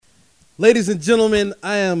Ladies and gentlemen,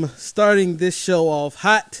 I am starting this show off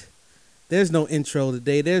hot. There's no intro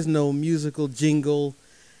today. There's no musical jingle.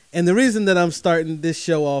 And the reason that I'm starting this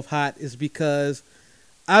show off hot is because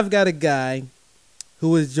I've got a guy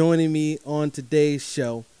who is joining me on today's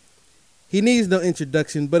show. He needs no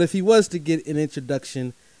introduction, but if he was to get an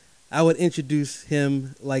introduction, I would introduce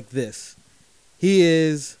him like this. He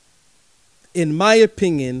is, in my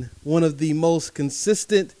opinion, one of the most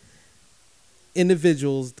consistent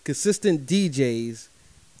individuals, consistent DJs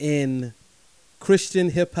in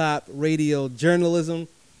Christian hip hop radio journalism.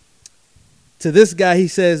 To this guy, he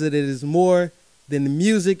says that it is more than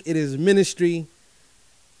music, it is ministry.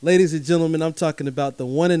 Ladies and gentlemen, I'm talking about the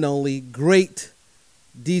one and only great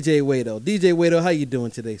DJ Wado. DJ Wado, how you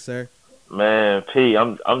doing today, sir? Man, P,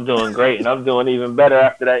 I'm doing great, and I'm doing even better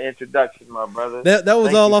after that introduction, my brother. That was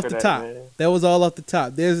Thank all you off for the that, top. man. That was all off the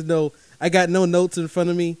top. I got no notes in front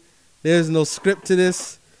of me. There's no script to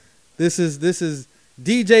this. This is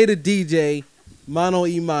DJ to DJ, mano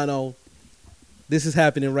y mano. This is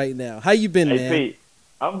happening right now. How you been, Hey, man? P,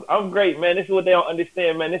 I'm great, man. This is what they don't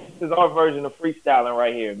understand, man. This is our version of freestyling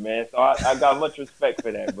right here, man. So I got much respect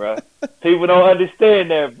for that, bro. People don't understand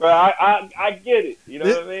that, bro. I get it. You know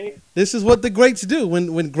what I mean? This is what the greats do.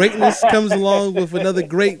 When greatness comes along with another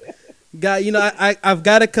great guy, you know, I've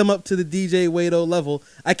got to come up to the DJ Wado level.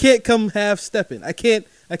 I can't come half stepping. I can't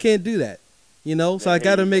do that. You know, so I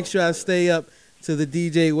got to make sure I stay up to the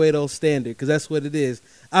DJ Wado standard because that's what it is.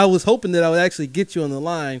 I was hoping that I would actually get you on the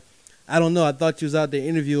line. I don't know. I thought you was out there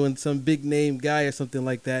interviewing some big name guy or something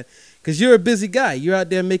like that because you're a busy guy. You're out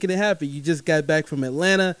there making it happen. You just got back from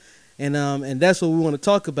Atlanta, and that's what we want to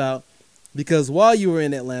talk about because while you were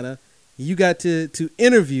in Atlanta, you got to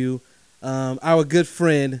interview our good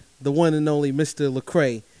friend, the one and only Mr.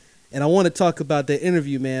 Lecrae, and I want to talk about that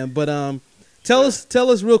interview, man. But tell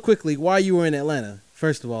us real quickly why you were in Atlanta.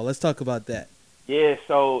 First of all, let's talk about that. Yeah,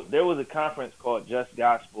 so there was a conference called Just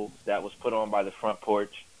Gospel that was put on by the Front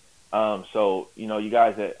Porch. So, you know, you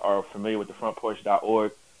guys that are familiar with the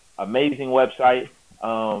frontporch.org, amazing website,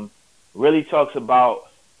 really talks about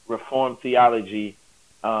Reformed theology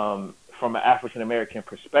from an African-American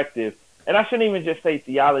perspective. And I shouldn't even just say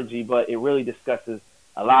theology, but it really discusses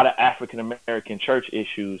a lot of African-American church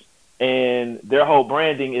issues. And their whole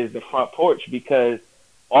branding is the Front Porch because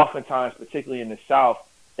oftentimes, particularly in the South,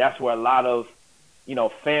 that's where a lot of, you know,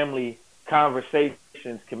 family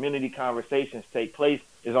conversations, community conversations take place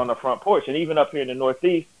is on the front porch. And even up here in the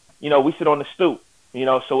Northeast, you know, we sit on the stoop, you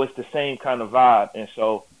know, so it's the same kind of vibe. And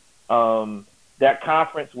so that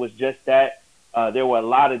conference was just that. There were a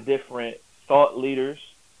lot of different thought leaders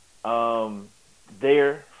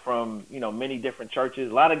there from, you know, many different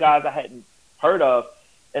churches, a lot of guys I hadn't heard of.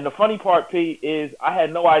 And the funny part, P, is I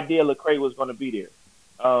had no idea Lecrae was going to be there.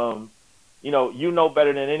 You know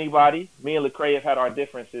better than anybody. Me and Lecrae have had our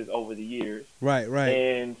differences over the years. Right.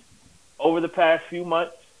 And over the past few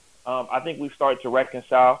months, I think we've started to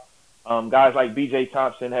reconcile. Guys like B.J.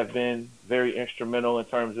 Thompson have been very instrumental in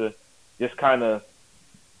terms of just kind of,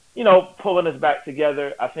 you know, pulling us back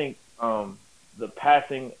together. I think the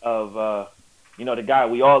passing of, you know, the guy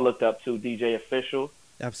we all looked up to, DJ Official,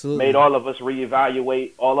 Absolutely made all of us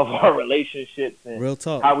reevaluate all of our relationships and Real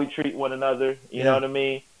talk. how we treat one another. You know Yeah. what I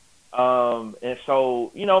mean? And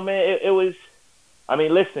so, you know, man, it was, I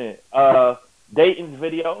mean, listen, Dayton's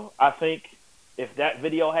video, I think if that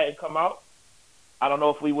video hadn't come out, I don't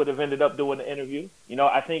know if we would have ended up doing the interview. You know,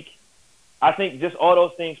 I think just all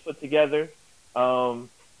those things put together,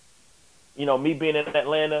 you know, me being in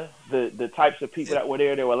Atlanta, the types of people that were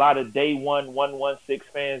there were a lot of day 116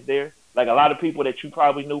 fans there. Like a lot of people that you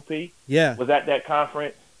probably knew, P, Yeah. was at that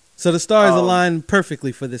conference. So the stars aligned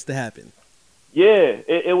perfectly for this to happen. Yeah,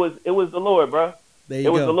 it was the Lord, bro. There you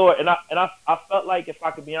It was go. the Lord, and I felt like, if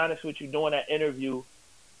I could be honest with you, doing that interview,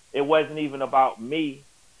 it wasn't even about me.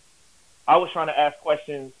 I was trying to ask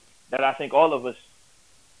questions that I think all of us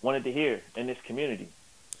wanted to hear in this community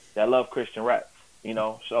that love Christian rap, you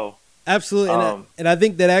know. So Absolutely, and I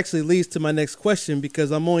think that actually leads to my next question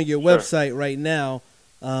because I'm on your Sure. website right now,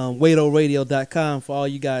 WadoRadio.com, for all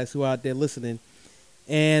you guys who are out there listening.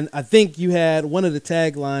 And I think you had one of the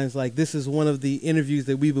taglines like, "This is one of the interviews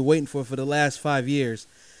that we've been waiting for the last 5 years."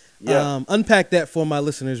 Yeah. Unpack that for my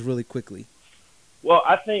listeners really quickly. Well,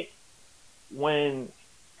 I think when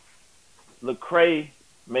Lecrae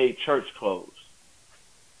made Church Clothes,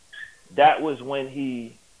 that was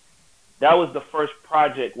the first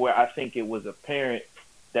project where I think it was apparent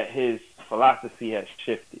that his philosophy had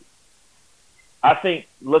shifted. I think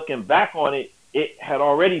looking back on it, it had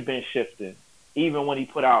already been shifting, even when he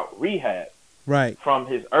put out Rehab. Right. From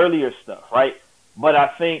his earlier stuff, right? But I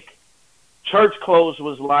think Church Clothes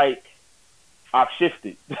was like I've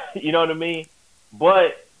shifted. You know what I mean?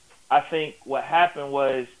 But I think what happened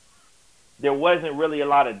was there wasn't really a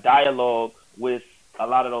lot of dialogue with a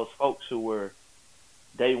lot of those folks who were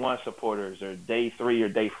day one supporters or day three or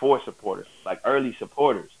day four supporters, like early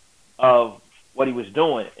supporters of what he was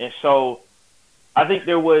doing. And so I think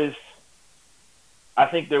there was, I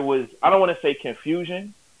don't want to say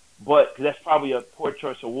confusion, but 'cause that's probably a poor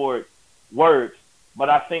choice of words, but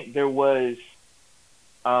I think there was,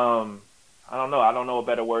 I don't know. I don't know a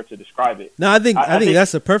better word to describe it. No, I think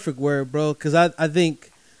that's a perfect word, bro. Because I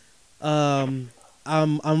think I'm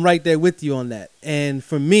right there with you on that. And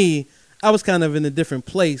for me, I was kind of in a different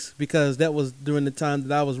place because that was during the time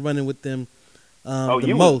that I was running with them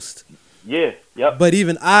the most. Yeah. Yep. But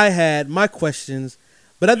even I had my questions.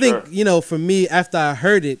 But I think, you know, for me, after I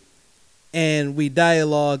heard it and we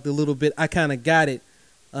dialogued a little bit, I kind of got it.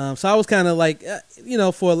 So I was kind of like, you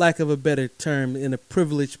know, for lack of a better term, in a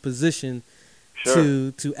privileged position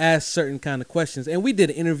to ask certain kind of questions. And we did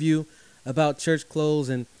an interview about church clothes,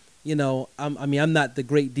 and you know, I'm not the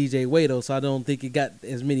great DJ Wado, so I don't think it got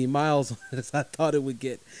as many miles as I thought it would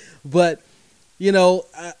get. But you know,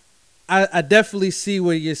 I definitely see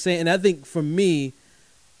what you're saying. And I think for me,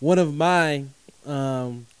 one of my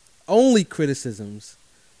only criticisms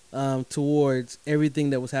towards everything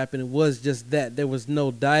that was happening was just that there was no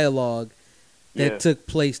dialogue that took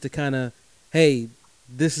place to kind of, hey,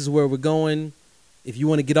 this is where we're going. If you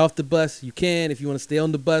want to get off the bus, you can. If you want to stay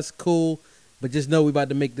on the bus, cool. But just know we're about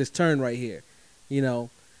to make this turn right here, you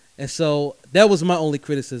know. And so that was my only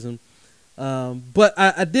criticism. But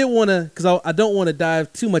I did want to, because I don't want to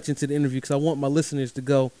dive too much into the interview because I want my listeners to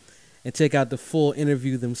go and check out the full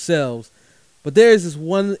interview themselves. But there is this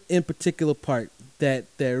one in particular part that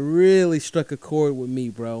really struck a chord with me,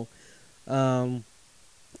 bro. And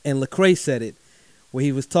Lecrae said it, where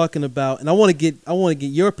he was talking about, and I want to get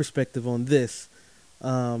your perspective on this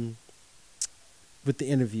with the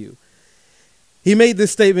interview. He made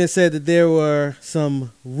this statement, said that there were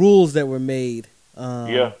some rules that were made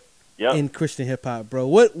in Christian hip hop, bro.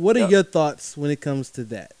 What are your thoughts when it comes to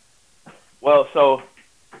that? Well, so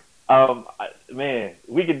man,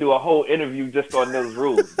 we could do a whole interview just on those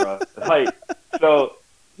rules, bro. Like, so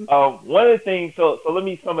one of the things, so let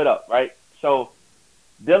me sum it up, right? So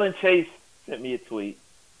Dylan Chase sent me a tweet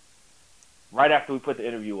right after we put the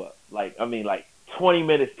interview up. Like 20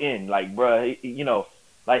 minutes in, like, bro, you know,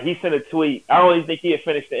 like he sent a tweet. I don't even think he had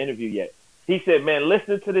finished the interview yet. He said, man,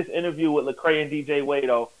 listening to this interview with Lecrae and DJ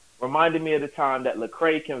Wado reminded me of the time that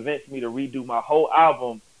Lecrae convinced me to redo my whole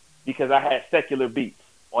album because I had secular beats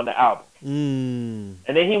on the album. And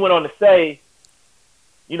then he went on to say,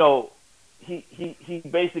 you know, he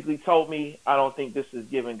basically told me, I don't think this is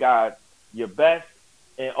giving God your best.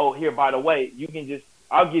 And, oh, here, by the way,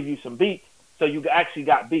 I'll give you some beats so you actually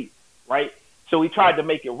got beats, right? So he tried to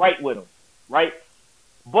make it right with him, right?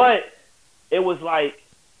 But it was like,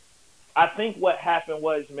 I think what happened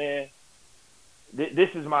was, man,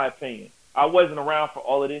 this is my opinion. I wasn't around for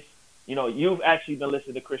all of this. You know, you've actually been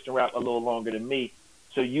listening to Christian rap a little longer than me,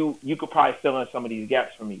 so you could probably fill in some of these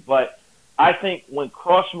gaps for me. But I think when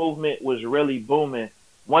Cross Movement was really booming,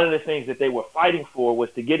 one of the things that they were fighting for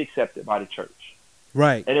was to get accepted by the church.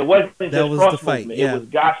 Right. And it wasn't just Cross Movement. Yeah. It was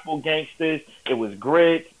Gospel Gangsters. It was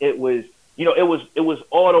Grit. It was, you know, it was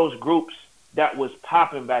all those groups that was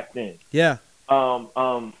popping back then. Yeah.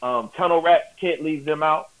 Tunnel Rats, can't leave them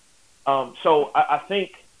out. So I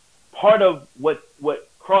think part of what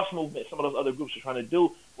Cross Movement, some of those other groups were trying to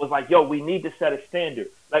do was like, yo, we need to set a standard.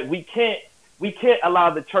 Like we can't allow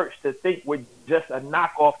the church to think we're just a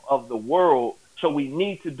knockoff of the world. So we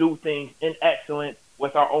need to do things in excellence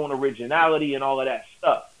with our own originality and all of that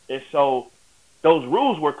stuff. And so those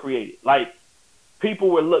rules were created. Like people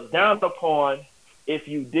were looked down upon if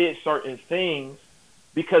you did certain things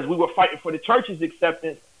because we were fighting for the church's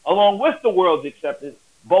acceptance along with the world's acceptance,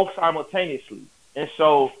 both simultaneously. And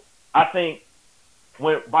so I think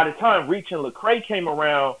by the time Reach and Lecrae came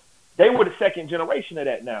around, they were the second generation of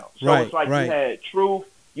that now. So it's like you had Truth,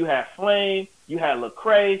 you had Flame, you had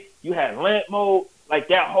Lecrae, you had Lamp Mode. Like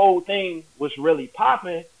that whole thing was really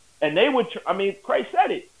popping. And they would, Crae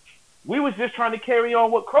said it. We was just trying to carry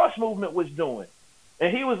on what Cross Movement was doing.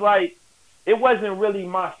 And he was like, it wasn't really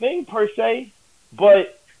my thing per se,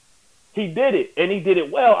 but he did it. And he did it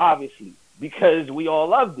well, obviously, because we all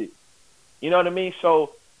loved it. You know what I mean?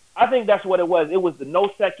 So I think that's what it was. It was the no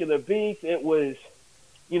secular beats. It was,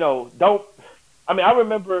 you know, I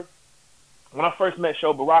remember when I first met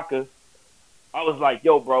Sho Baraka, I was like,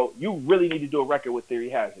 yo, bro, you really need to do a record with Theory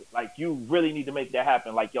Hazard. Like, you really need to make that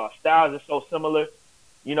happen. Like, y'all styles are so similar,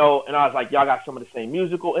 you know, and I was like, y'all got some of the same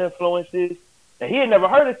musical influences. And he had never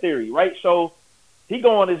heard of Theory, right? So he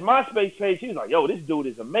go on his MySpace page. He was like, yo, this dude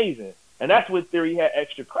is amazing. And that's what Theory had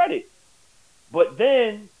extra credit. But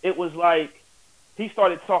then it was like he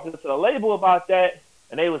started talking to the label about that,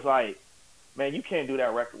 and they was like, man, you can't do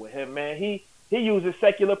that record with him, man. He uses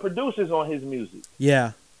secular producers on his music.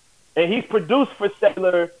 Yeah. And he's produced for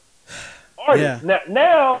secular artists. Yeah.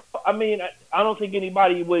 Now, I mean, I don't think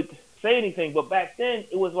anybody would say anything, but back then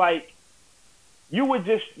it was like you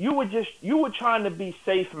were trying to be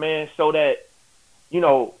safe, man, so that, you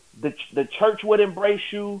know, the church would embrace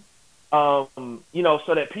you, you know,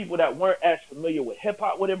 so that people that weren't as familiar with hip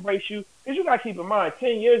hop would embrace you. Because you got to keep in mind,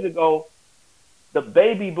 10 years ago, the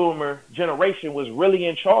baby boomer generation was really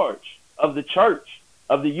in charge of the church,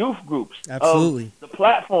 of the youth groups, absolutely, of the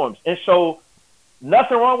platforms. And so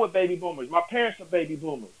nothing wrong with baby boomers. My parents are baby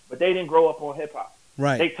boomers, but they didn't grow up on hip hop.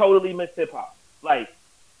 Right. They totally missed hip hop. Like,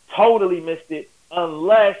 totally missed it,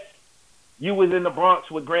 unless you was in the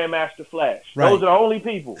Bronx with Grandmaster Flash. Right. Those are the only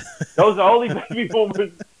people. Those are the only baby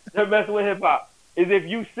boomers that mess with hip hop. Is if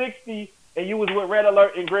you 60 and you was with Red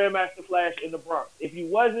Alert and Grandmaster Flash in the Bronx. If you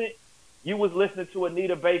wasn't, you was listening to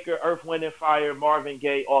Anita Baker, Earth, Wind and Fire, Marvin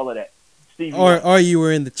Gaye, all of that. Stevie Wonder. Or you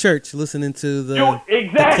were in the church listening to the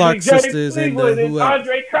Clark Jerry sisters and Cleveland whoever.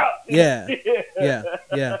 Andre Crouch. Yeah.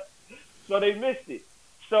 Yeah. So they missed it.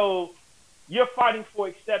 So you're fighting for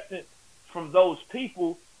acceptance from those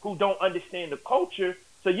people who don't understand the culture.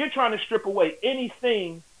 So you're trying to strip away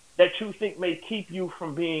anything that you think may keep you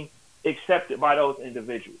from being accepted by those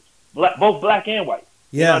individuals, both black and white.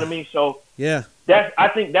 Yeah. You know what I mean? So yeah, I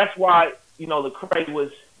think that's why, you know, Lecrae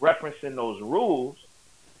was referencing those rules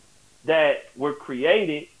that were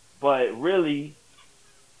created, but really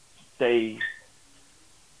they,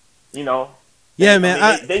 you know, yeah,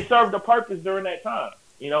 man, they served a purpose during that time,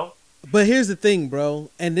 you know. But here's the thing, bro,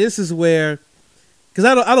 and this is where, because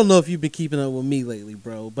I don't know if you've been keeping up with me lately,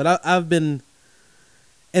 bro, but I've been,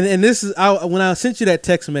 and this is when I sent you that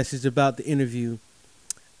text message about the interview,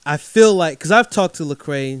 I feel like, because I've talked to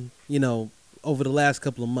Lecrae, you know, over the last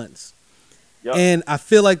couple of months, yep. And I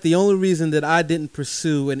feel like the only reason that I didn't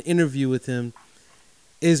pursue an interview with him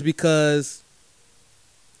is because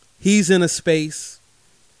he's in a space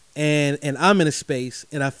and I'm in a space,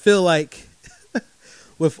 and I feel like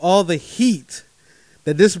with all the heat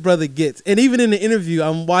that this brother gets, and even in the interview,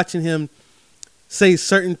 I'm watching him say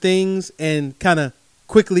certain things and kind of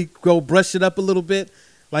quickly go brush it up a little bit.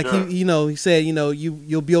 Like, sure. he said,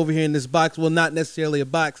 you'll be over here in this box. Well, not necessarily a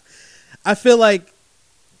box. I feel like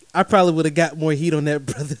I probably would have got more heat on that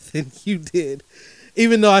brother than you did,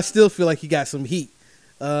 even though I still feel like he got some heat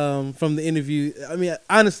from the interview. I mean,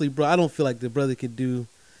 honestly, bro, I don't feel like the brother could do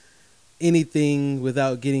anything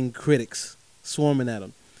without getting critics swarming at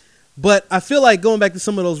him. But I feel like, going back to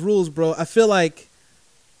some of those rules, bro, I feel like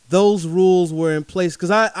those rules were in place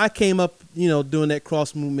because I came up, during that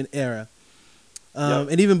cross movement era. Yep.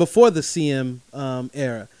 And even before the CM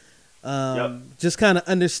era, Yep. just kind of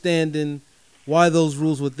understanding why those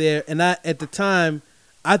rules were there. And at the time,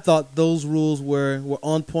 I thought those rules were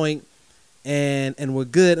on point and were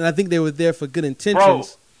good. And I think they were there for good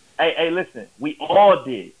intentions. Bro, hey, listen, we all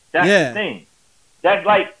did. That's the thing. That's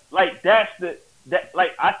I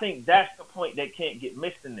think that's the point that can't get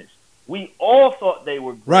missed in this. We all thought they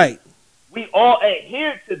were great. Right. We all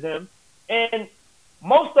adhered to them, and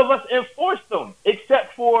most of us enforced them,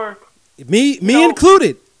 except for me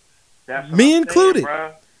included. That's what me I'm included. saying,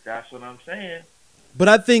 bro. That's what I'm saying. But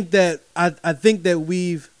I think that I think that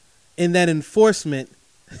we've, in that enforcement,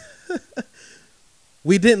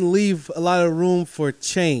 we didn't leave a lot of room for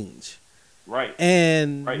change. Right.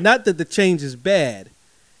 And not that the change is bad.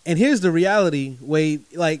 And here's the reality, Wade.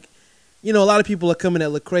 Like, a lot of people are coming at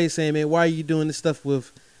Lecrae saying, man, why are you doing this stuff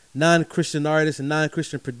with non-Christian artists and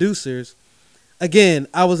non-Christian producers? Again,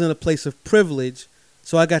 I was in a place of privilege,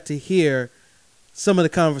 so I got to hear some of the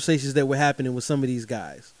conversations that were happening with some of these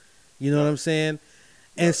guys. You know what I'm saying?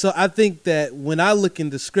 And so I think that when I look in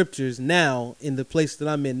the scriptures now, in the place that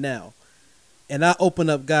I'm in now, and I open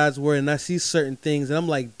up God's word and I see certain things, and I'm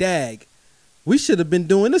like, dag, we should have been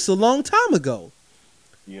doing this a long time ago.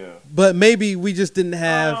 Yeah. But maybe we just didn't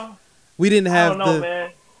have, I don't know,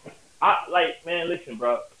 man. Listen,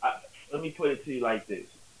 bro. Let me put it to you like this.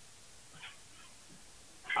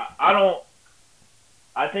 I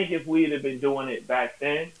think if we'd have been doing it back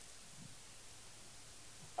then,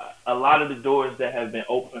 a lot of the doors that have been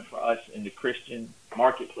opened for us in the Christian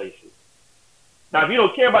marketplaces. Now, if you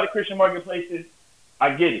don't care about the Christian marketplaces,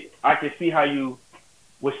 I get it. I can see how you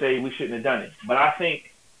would say we shouldn't have done it. But I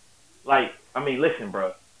think, listen,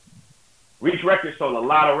 bro. Reach Records sold a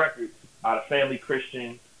lot of records out of Family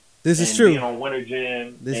Christian. This is true. Being on Winter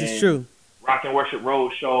Gym. This is true. Rock and Worship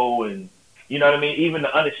Road Show and, You know what I mean? Even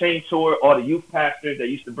the Unashamed tour or the youth pastors that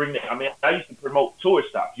used to bring the, I mean, I used to promote tour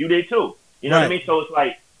stops. You did too. You know what I mean? So it's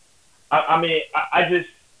like, I mean,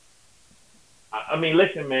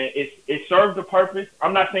 listen, man, it served a purpose.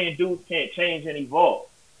 I'm not saying dudes can't change and evolve.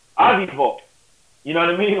 I've evolved. You know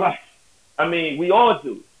what I mean? Like, I mean, we all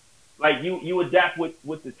do. Like, you adapt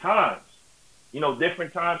with the times. You know,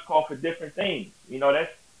 different times call for different things. You know,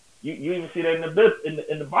 that's you even see that in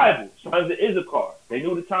the Bible. Sons of Issachar, they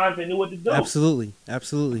knew the times, they knew what to do. Absolutely.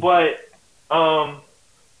 But I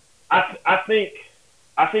think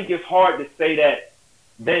it's hard to say that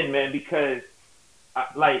then, man, because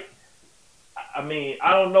I mean,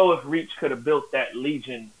 I don't know if Reach could have built that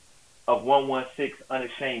legion of 116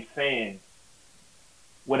 Unashamed fans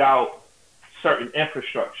without certain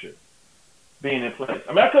infrastructure being in place.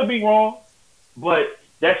 I mean, I could be wrong, but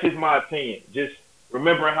that's just my opinion. Just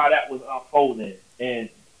remembering how that was unfolding. And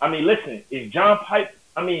I mean, listen, is John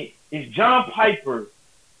Piper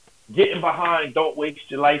getting behind Don't Waste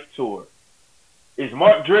Your Life tour? Is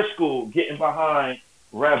Mark Driscoll getting behind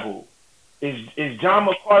Rebel? Is John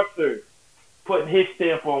MacArthur putting his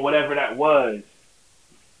stamp on whatever that was?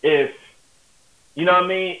 If you know what I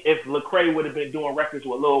mean, if Lecrae would have been doing records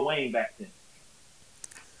with Lil Wayne back then,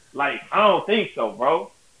 like, I don't think so,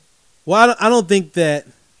 bro. Well, I don't think that.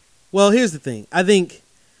 Well, here's the thing. I think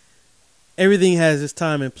everything has its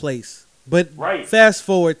time and place. But Fast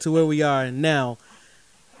forward to where we are now.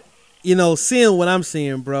 You know, seeing what I'm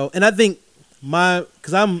seeing, bro, and I think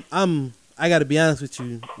because I got to be honest with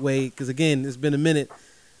you, Wade, because again, it's been a minute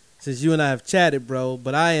since you and I have chatted, bro.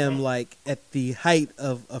 But I am like at the height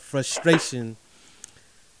of frustration,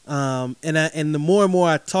 and the more and more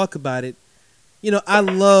I talk about it, you know, I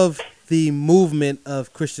love the movement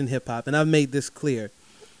of Christian hip hop, and I've made this clear.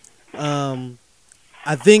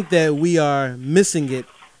 I think that we are missing it.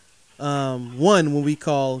 When we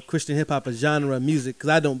call Christian hip hop a genre of music, because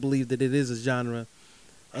I don't believe that it is a genre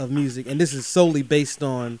of music, and this is solely based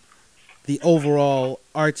on the overall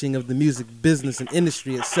arching of the music business and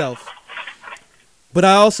industry itself. But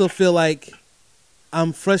I also feel like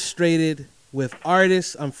I'm frustrated with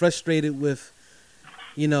artists. I'm frustrated with,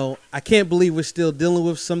 you know, I can't believe we're still dealing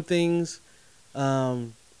with some things.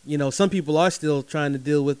 You know, some people are still trying to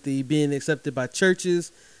deal with the being accepted by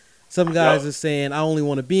churches. Some guys are saying, I only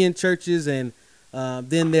want to be in churches. And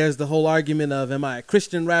then there's the whole argument of, am I a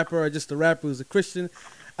Christian rapper or just a rapper who's a Christian?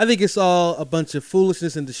 I think it's all a bunch of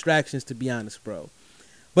foolishness and distractions, to be honest, bro.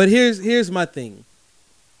 But here's my thing.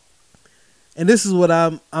 And this is what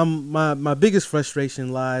my biggest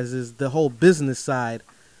frustration lies is the whole business side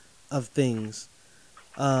of things.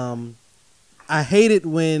 I hate it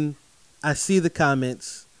when I see the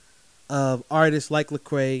comments of artists like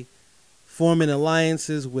Lecrae forming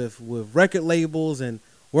alliances with record labels and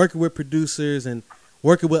working with producers and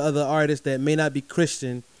working with other artists that may not be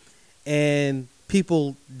Christian, and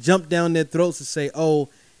people jump down their throats and say, oh,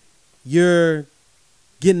 you're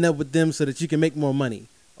getting up with them so that you can make more money,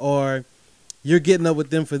 or you're getting up with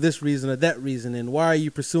them for this reason or that reason, and why are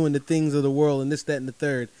you pursuing the things of the world and this, that, and the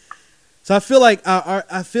third. So I feel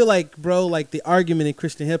like, bro, like the argument in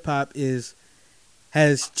Christian hip hop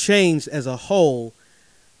has changed as a whole,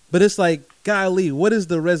 but it's like, golly, what is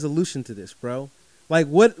the resolution to this, bro? Like,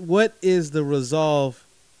 what is the resolve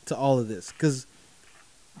to all of this? Because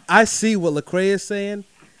I see what Lecrae is saying,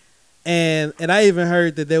 and I even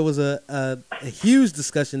heard that there was a huge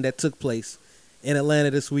discussion that took place in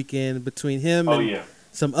Atlanta this weekend between him and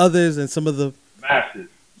some others and some of the massive.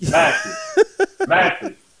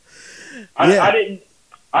 I didn't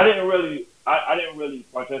really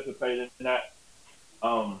participate in that.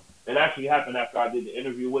 It actually happened after I did the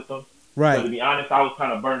interview with them. Right. So to be honest, I was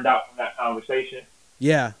kind of burned out from that conversation.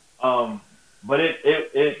 Yeah. But but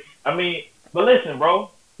listen,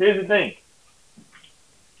 bro, here's the thing.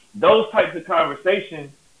 Those types of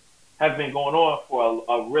conversations have been going on for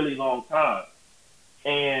a really long time.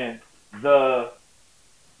 And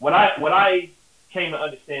what I came to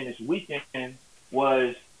understand this weekend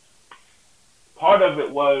was part of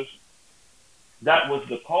it was that was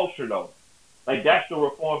the culture, though. Like, that's the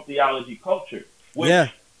Reformed theology culture.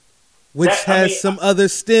 Which has some other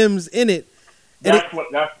stems in it.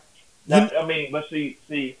 I mean, let's see.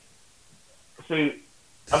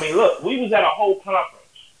 I mean, look, we was at a whole conference.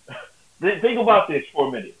 Think about this for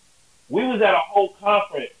a minute. We was at a whole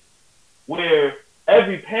conference where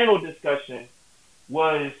every panel discussion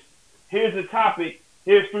was, here's a topic,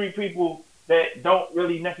 here's three people that don't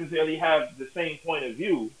really necessarily have the same point of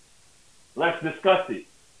view. Let's discuss it.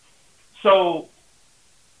 So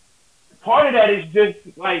part of that is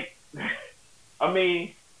just like, I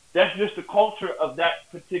mean, that's just the culture of that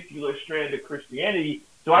particular strand of Christianity.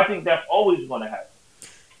 So I think that's always going to happen.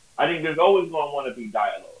 I think there's always going to want to be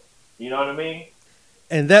dialogue. You know what I mean?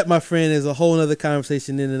 And that, my friend, is a whole other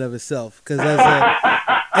conversation in and of itself. Because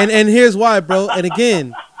and here's why, bro. And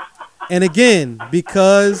again,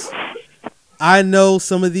 because I know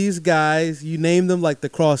some of these guys, you name them, like the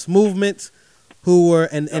cross movements, who were,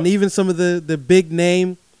 and even some of the big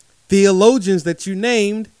name theologians that you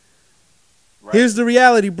named. Right. Here's the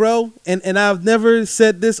reality, bro. And I've never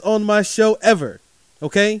said this on my show ever.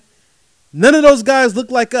 Okay? None of those guys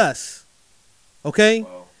look like us. Okay?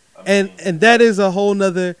 Well, I mean, and that is a whole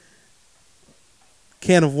nother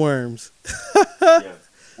can of worms. Yeah.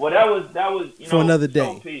 Well, that was for another day.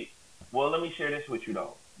 So Pete, well, let me share this with you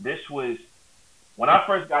though. This was when I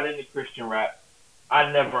first got into Christian rap.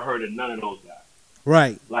 I never heard of none of those guys.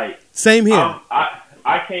 Right. Like same here.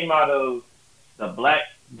 I came out of the Black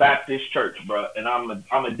Baptist Church, bro, and I'm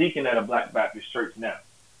a deacon at a Black Baptist church now.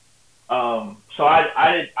 So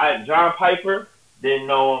I John Piper, didn't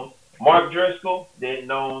know him. Mark Driscoll, didn't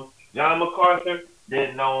know him. John MacArthur,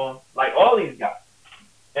 didn't know him. Like all these guys.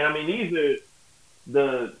 And I mean, these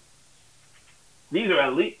are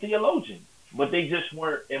elite theologians, but they just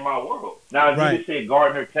weren't in my world. Now, if you just say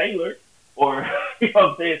Gardner Taylor or you know what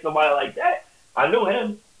I'm saying, somebody like that, I knew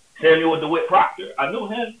him. Samuel DeWitt Proctor, I knew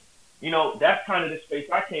him. You know, that's kind of the space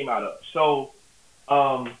I came out of. So,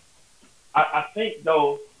 I think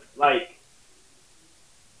though, like,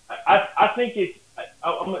 I think it's.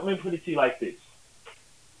 Let me put it to you like this.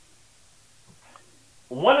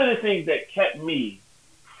 One of the things that kept me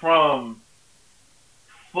from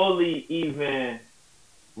fully even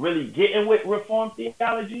really getting with Reformed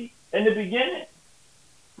theology in the beginning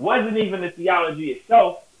wasn't even the theology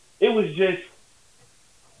itself. It was just,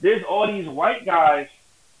 there's all these white guys,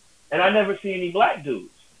 and I never see any black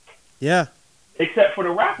dudes. Yeah. Except for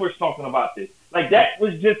the rappers talking about this. Like, that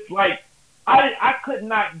was just like, I could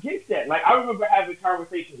not get that. Like, I remember having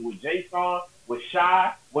conversations with Jason, with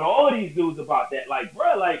Shy, with all of these dudes about that. Like,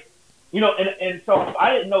 bro, like, you know, and so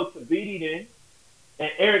I didn't know Thabiti then,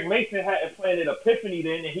 and Eric Mason hadn't planted Epiphany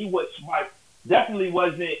then, and he was like, definitely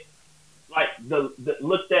wasn't like the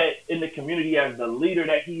looked at in the community as the leader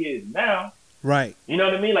that he is now. Right. You know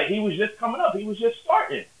what I mean? Like, he was just coming up. He was just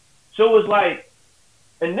starting. So it was like,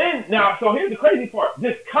 and then now, so here's the crazy part.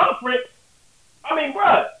 This conference, I mean,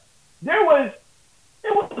 bro, it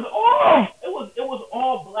was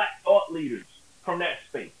all black thought leaders from that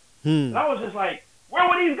space. And I was just like, where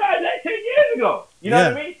were these guys at 10 years ago? You know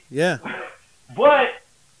what I mean? Yeah.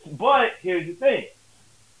 But here's the thing.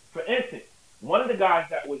 For instance, one of the guys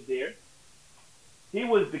that was there, he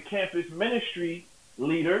was the campus ministry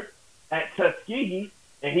leader at Tuskegee,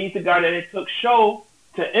 and he's the guy that took Show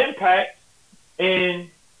to Impact, and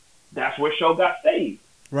that's where Show got saved.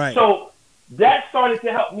 Right. So that started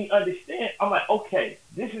to help me understand. I'm like, okay,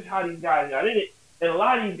 this is how these guys got in it. And a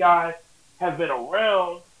lot of these guys have been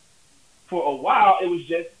around for a while. It was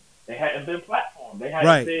just they hadn't been platformed. They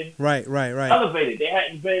hadn't been elevated. They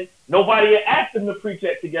hadn't been. Nobody had asked them to preach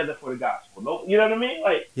that together for the gospel. No, you know what I mean?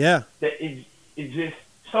 Like, yeah. That it just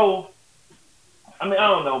so. I mean, I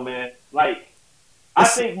don't know, man. Like, I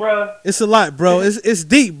think, bro, it's a lot, bro. It's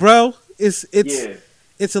deep, bro.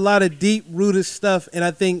 It's a lot of deep rooted stuff, and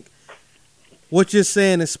I think what you're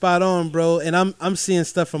saying is spot on, bro. And I'm seeing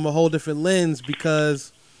stuff from a whole different lens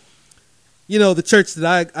because, you know, the church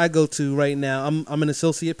that I go to right now, I'm an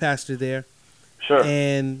associate pastor there. Sure.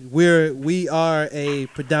 And we are a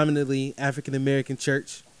predominantly African American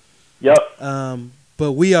church. Yep.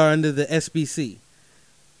 But we are under the SBC.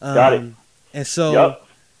 Got it. And so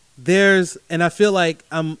and I feel like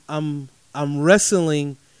I'm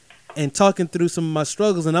wrestling and talking through some of my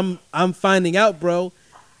struggles, and I'm finding out, bro,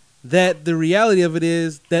 that the reality of it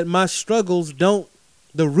is that my struggles the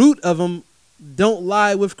root of them don't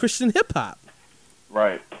lie with Christian hip hop.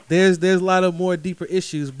 Right. There's a lot of more deeper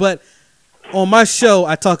issues, but on my show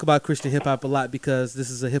I talk about Christian hip hop a lot because this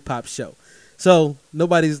is a hip hop show. So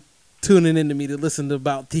nobody's tuning into me to listen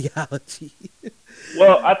about theology.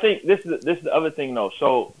 Well, I think this is the other thing though.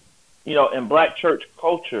 So, you know, in black church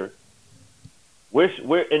culture,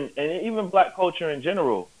 we're and even black culture in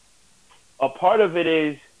general, a part of it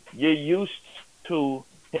is you're used to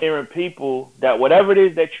hearing people that whatever it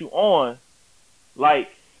is that you on,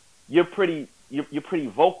 like you're pretty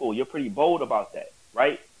vocal, you're pretty bold about that,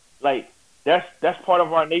 right? Like that's part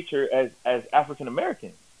of our nature as African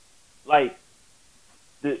Americans. Like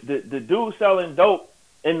the dude selling dope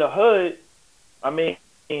in the hood, I mean,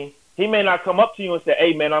 he may not come up to you and say,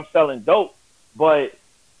 "Hey man, I'm selling dope," but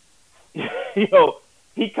you know,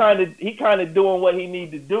 he kind of doing what he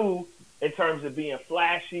need to do in terms of being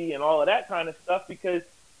flashy and all of that kind of stuff because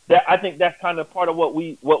that I think that's kind of part of what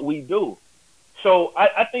we do. So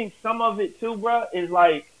I think some of it too, bro, is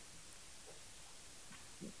like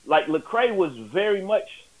Lecrae was very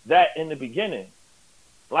much that in the beginning.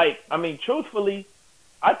 Like, I mean, truthfully,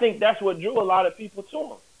 I think that's what drew a lot of people to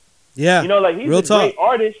him. Yeah. You know, like, he's real a talk. great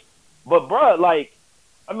artist, but, bro, like,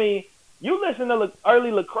 I mean, you listen to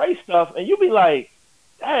early Lecrae stuff, and you be like,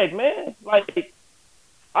 dang, man, like,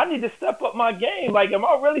 I need to step up my game. Like, am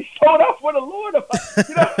I really showed up for the Lord?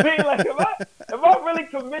 You know what I mean? Like, am I really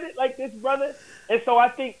committed like this, brother? And so I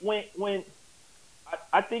think when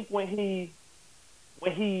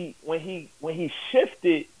he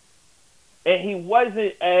shifted, and he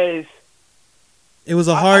wasn't as, it was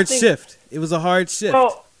a hard shift. It was a hard shift.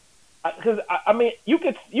 Well, because I mean, you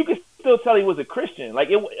could still tell he was a Christian. Like,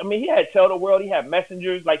 I mean, he had Tell the World, he had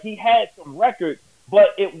Messengers, like, he had some records,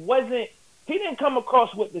 but it wasn't. He didn't come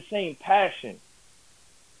across with the same passion.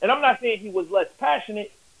 And I'm not saying he was less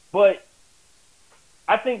passionate, but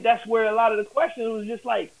I think that's where a lot of the questions was just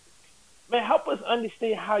like, man, help us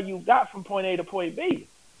understand how you got from point A to point B.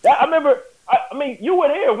 I remember, I mean, you were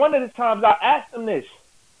there. One of the times I asked him this,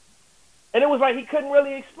 and it was like he couldn't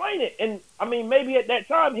really explain it. And, I mean, maybe at that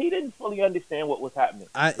time he didn't fully understand what was happening.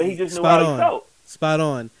 But he just knew how he felt. Spot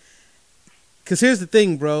on. Because here's the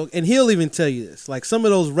thing, bro, and he'll even tell you this. Like, some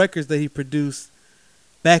of those records that he produced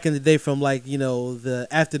back in the day from, like, you know, the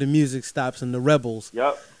After the Music Stops and the Rebels.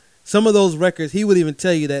 Yep. Some of those records, he would even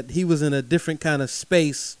tell you that he was in a different kind of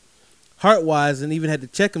space heart-wise and even had to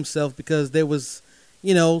check himself because there was,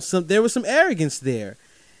 you know, there was some arrogance there.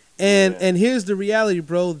 And here's the reality,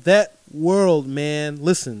 bro. That world, man,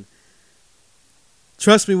 listen.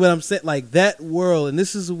 Trust me what I'm saying. Like, that world, and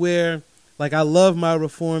this is where... Like, I love my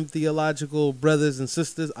Reformed theological brothers and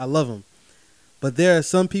sisters. I love them. But there are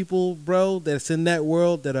some people, bro, that's in that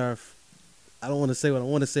world that are, I don't want to say what I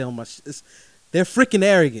want to say on my they're freaking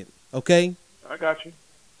arrogant, okay? I got you.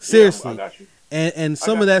 Seriously. Yeah, I got you. And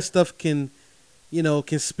some of that stuff can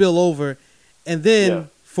spill over. And then,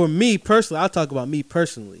 for me personally, I'll talk about me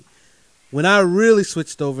personally. When I really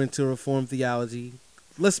switched over into Reformed theology,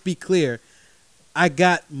 let's be clear, I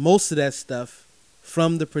got most of that stuff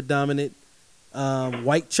from the predominant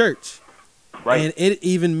white church. Right. And it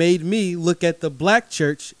even made me look at the black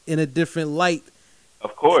church in a different light.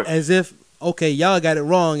 Of course. As if, okay, y'all got it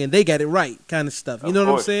wrong and they got it right kind of stuff. You know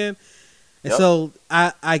what I'm saying? And so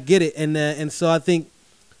I get it. And so I think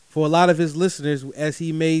for a lot of his listeners, as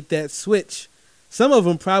he made that switch, some of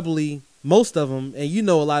them probably, most of them, and you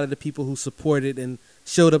know a lot of the people who supported and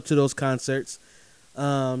showed up to those concerts,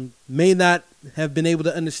 may not have been able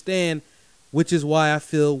to understand. Which is why I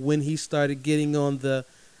feel when he started getting on the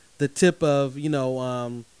tip of, you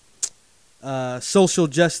know, social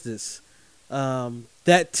justice,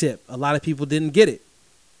 that tip, a lot of people didn't get it.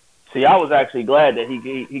 See, I was actually glad that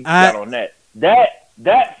he got on that. That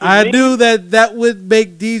I knew that would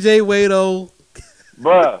make DJ Wado,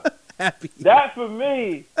 bruh, happy. That for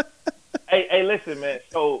me. hey, listen, man.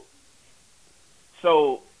 So.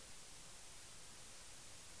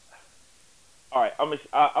 All right, I'm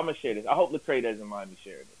gonna share this. I hope Lecrae doesn't mind me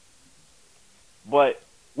sharing this. But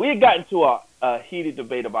we had gotten to a heated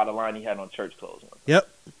debate about a line he had on church clothes. Yep.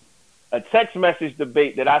 A text message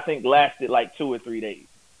debate that I think lasted like 2 or 3 days.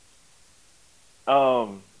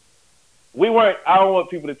 We weren't. I don't want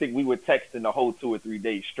people to think we were texting the whole 2 or 3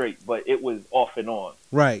 days straight, but it was off and on.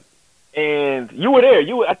 Right. And you were there.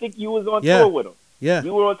 I think you was on tour with him. Yeah.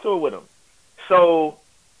 You were on tour with him. So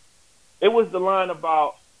it was the line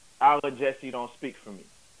about Al and Jesse don't speak for me,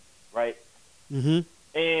 right? Mm-hmm.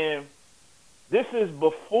 And this is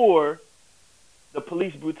before the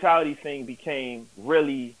police brutality thing became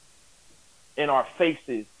really in our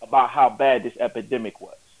faces about how bad this epidemic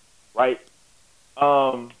was, right?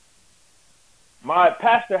 My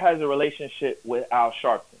pastor has a relationship with Al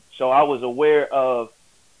Sharpton, so I was aware of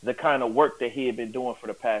the kind of work that he had been doing for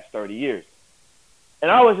the past 30 years. And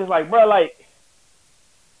I was just like, bro, like,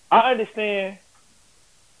 I understand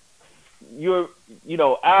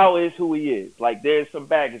Al is who he is. Like, there's some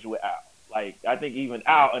baggage with Al. Like, I think even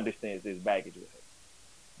Al understands there's baggage with him.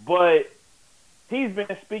 But he's been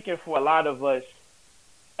speaking for a lot of us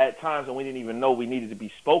at times when we didn't even know we needed to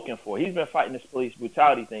be spoken for. He's been fighting this police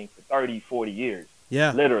brutality thing for 30, 40 years.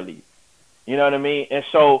 Yeah. Literally. You know what I mean? And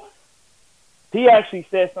so he actually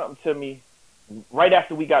said something to me right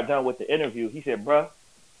after we got done with the interview. He said, bruh,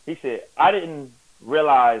 I didn't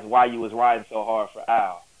realize why you was riding so hard for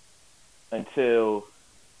Al until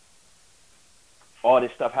all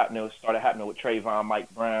this stuff started happening with Trayvon, Mike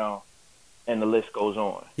Brown, and the list goes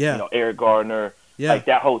on. Yeah. You know, Eric Gardner, yeah. Like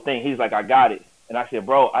that whole thing. He's like, I got it. And I said,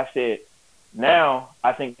 bro, now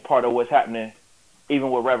I think part of what's happening even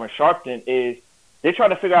with Reverend Sharpton, is they're trying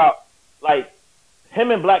to figure out, like, him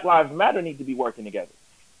and Black Lives Matter need to be working together.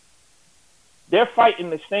 They're fighting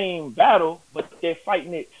the same battle, but they're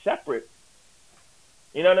fighting it separate.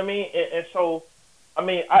 You know what I mean? And so, I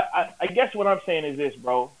mean, I guess what I'm saying is this,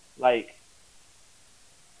 bro. Like,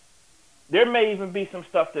 there may even be some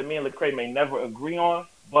stuff that me and Lecrae may never agree on,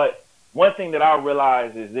 but one thing that I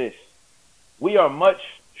realize is this. We are much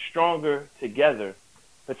stronger together,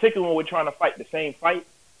 particularly when we're trying to fight the same fight.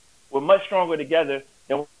 We're much stronger together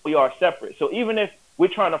than we are separate. So even if we're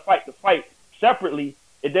trying to fight the fight separately,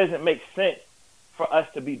 it doesn't make sense for us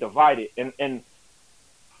to be divided. And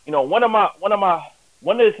you know, one of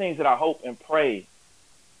the things that I hope and pray,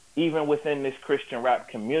 even within this Christian rap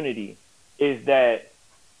community, is that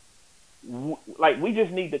we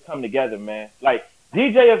just need to come together, man. Like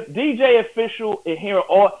DJ Official and hearing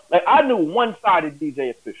all, like, I knew one side of DJ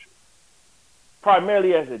Official,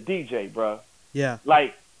 primarily as a DJ, bro. Yeah.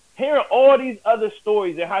 Like, hearing all these other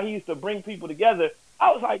stories and how he used to bring people together,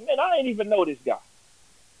 I was like, man, I didn't even know this guy.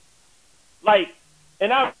 Like,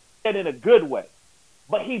 and I said in a good way,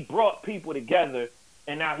 but he brought people together,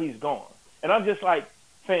 and now he's gone. And I'm just like,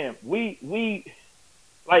 fam, we need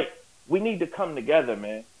to come together,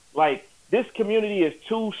 man. Like, this community is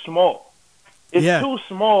too small. It's too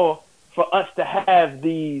small for us to have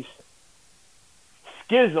these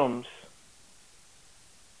schisms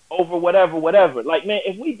over whatever. Like, man,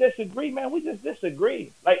 if we disagree, man, we just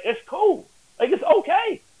disagree. Like, it's cool. Like, it's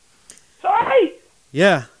okay. It's all right.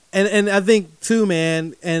 Yeah. And I think, too,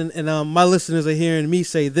 man, and my listeners are hearing me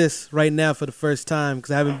say this right now for the first time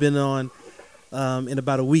because I haven't been on in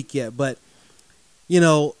about a week yet. But, you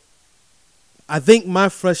know, I think my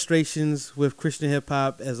frustrations with Christian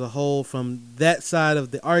hip-hop as a whole, from that side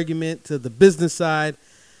of the argument to the business side,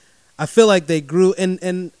 I feel like they grew,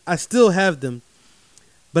 and I still have them.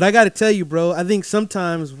 But I got to tell you, bro, I think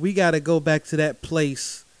sometimes we got to go back to that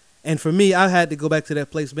place. And for me, I had to go back to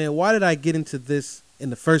that place, man. Why did I get into this in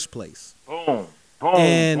the first place? Boom,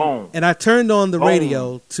 And I turned on the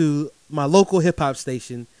radio to my local hip-hop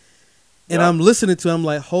station, and I'm listening to it. I'm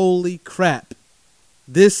like, holy crap.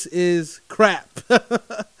 This is crap.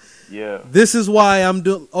 Yeah. This is why I'm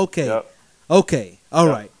doing. Okay. Yep. Okay. All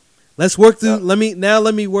right. Let's work through. Let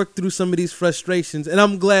me work through some of these frustrations. And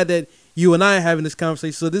I'm glad that you and I are having this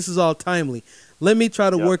conversation. So this is all timely. Let me try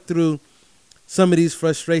to work through some of these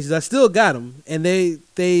frustrations. I still got them, and they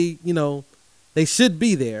should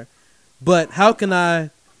be there. But how can I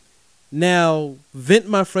now vent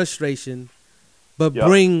my frustration, but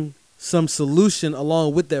bring some solution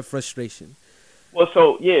along with that frustration? Well,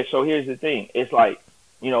 so here's the thing. It's like,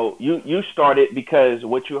 you started because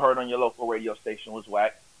what you heard on your local radio station was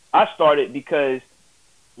whack. I started because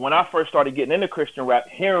when I first started getting into Christian rap,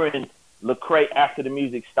 hearing Lecrae After the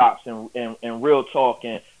Music Stops and Real Talk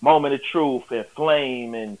and Moment of Truth and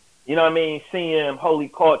Flame and, you know what I mean, CM, Holy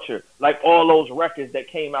Culture, like all those records that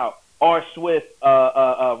came out, R. Swift,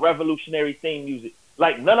 Revolutionary Theme Music.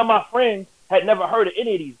 Like, none of my friends had never heard of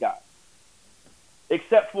any of these guys,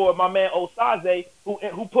 except for my man Osaze,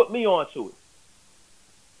 who put me onto it.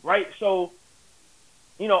 Right? So,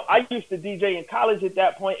 I used to DJ in college at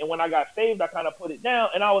that point, and when I got saved, I kind of put it down,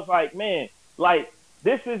 and I was like, man, like,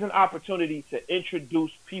 this is an opportunity to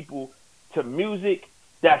introduce people to music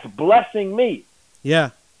that's blessing me. Yeah.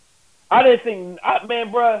 I didn't think,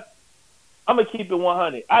 man, bruh, I'm going to keep it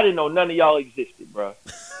 100. I didn't know none of y'all existed, bruh.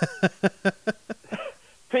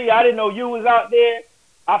 P, I didn't know you was out there.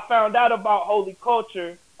 I found out about Holy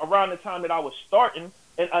Culture around the time that I was starting,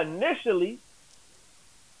 and initially,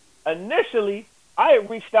 I had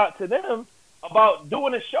reached out to them about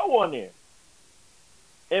doing a show on there.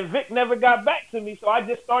 And Vic never got back to me, so I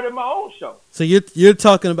just started my own show. So you're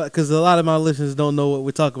talking about, because a lot of my listeners don't know what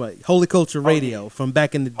we're talking about, Holy Culture Radio from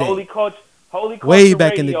back in the day. Holy Culture way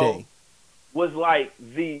back in the day was like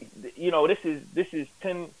this is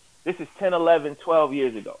 10, 11, 12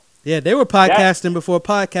 years ago. Yeah, they were podcasting before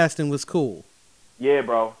podcasting was cool. Yeah,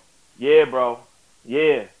 bro.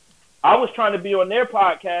 Yeah. I was trying to be on their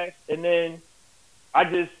podcast, and then I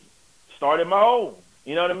just started my own.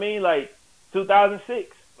 You know what I mean? Like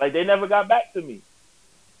 2006. Like, they never got back to me.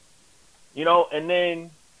 And then,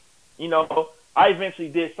 I eventually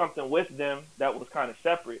did something with them that was kind of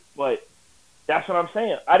separate. But that's what I'm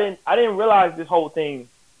saying. I didn't realize this whole thing.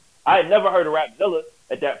 I had never heard of Rapzilla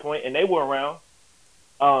at that point, and they were around.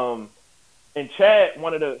 And Chad,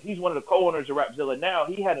 he's one of the co-owners of Rapzilla now.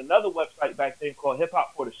 He had another website back then called Hip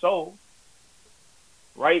Hop for the Soul.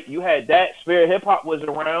 Right? You had that. Spirit Hip Hop was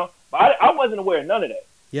around. But I wasn't aware of none of that.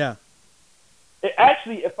 Yeah.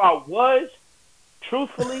 Actually, if I was,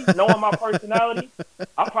 truthfully, knowing my personality,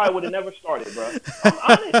 I probably would have never started, bro. I'm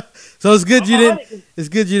honest. So it's good I'm 100. it's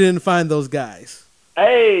good you didn't find those guys.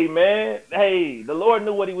 Hey, man. Hey, the Lord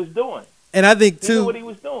knew what he was doing. And I think He knew too, what he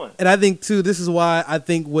was doing. and I think too, this is why I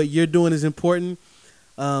think what you're doing is important.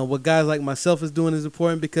 What guys like myself is doing is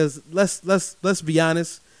important because let's be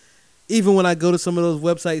honest. Even when I go to some of those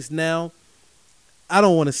websites now, I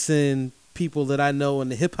don't want to send people that I know in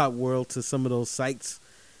the hip hop world to some of those sites.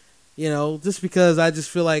 You know, just because I just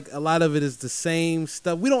feel like a lot of it is the same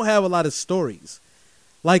stuff. We don't have a lot of stories.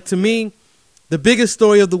 Like to me, the biggest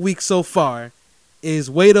story of the week so far is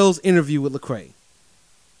Wado's interview with Lecrae.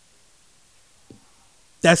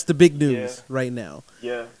 That's the big news right now.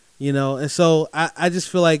 Yeah. You know, and so I just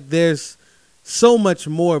feel like there's so much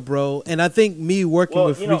more, bro. And I think me working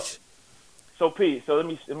with Reach. So Pete, so let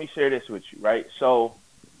me share this with you, right? So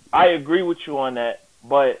I agree with you on that,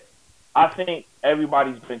 but I think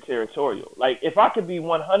everybody's been territorial. Like if I could be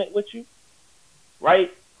 100 with you,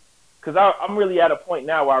 right? Because I'm really at a point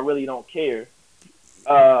now where I really don't care.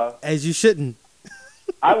 As you shouldn't.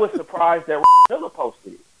 I was surprised that Miller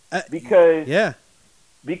posted it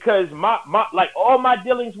because my like all my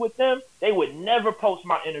dealings with them, they would never post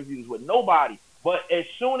my interviews with nobody. But as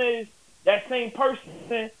soon as that same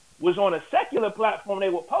person was on a secular platform, they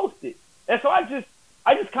would post it. And so I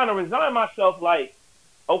just kind of resigned myself like,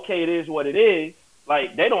 okay, it is what it is.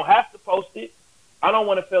 Like they don't have to post it. I don't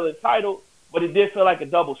want to feel entitled, but it did feel like a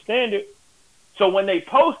double standard. So when they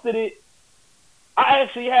posted it, I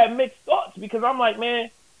actually had mixed thoughts because I'm like,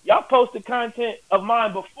 man, y'all posted content of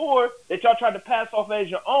mine before that y'all tried to pass off as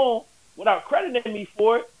your own without crediting me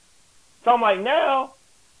for it. So I'm like, now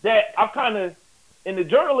that I've kind of, in the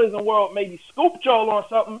journalism world, maybe scooped y'all on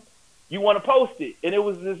something, you want to post it. And it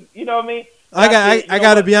was just, you know what I mean? I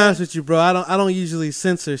got to be honest with you, bro. I don't usually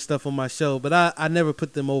censor stuff on my show, but I never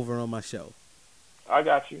put them over on my show. I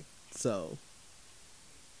got you. So.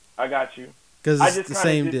 I got you. Because it's the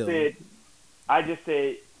same deal. I just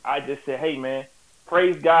said, hey, man,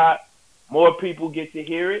 praise God, more people get to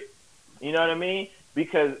hear it. You know what I mean?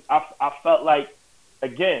 Because I felt like,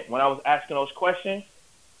 again, when I was asking those questions,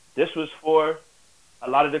 this was for a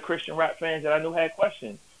lot of the Christian rap fans that I knew had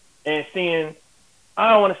questions. And seeing, I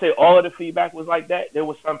don't want to say all of the feedback was like that. There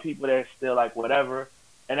was some people that still like whatever,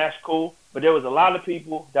 and that's cool. But there was a lot of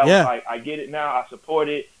people that was like, I get it now, I support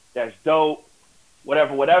it, that's dope,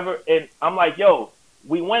 whatever. And I'm like, yo,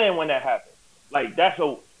 we went in when that happened. Like that's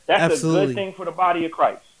a good thing for the body of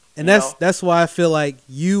Christ. And that's why I feel like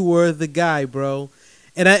you were the guy, bro.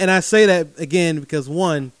 And I say that again because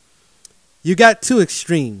one, you got two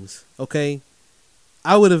extremes, okay?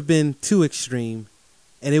 I would have been too extreme,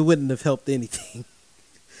 and it wouldn't have helped anything.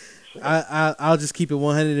 Sure. I'll just keep it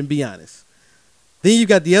 100 and be honest. Then you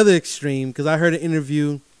got the other extreme because I heard an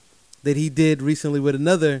interview that he did recently with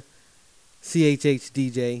another CHH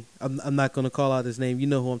DJ. I'm not going to call out his name. You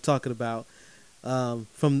know who I'm talking about.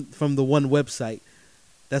 From the One website.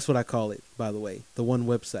 That's what I call it, by the way. The One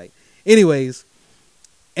website. Anyways,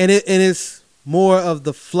 and it's more of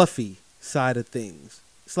the fluffy side of things.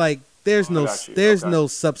 It's like there's no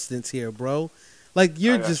substance here, bro. Like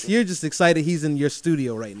you're just excited he's in your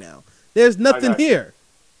studio right now. There's nothing here.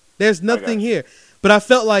 There's nothing here. But I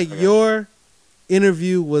felt like your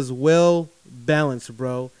interview was well balanced,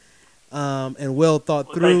 bro. And well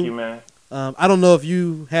thought through. Thank you, man. I don't know if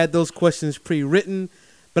you had those questions pre-written,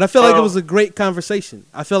 but I felt like it was a great conversation.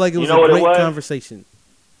 I felt like it was a great conversation.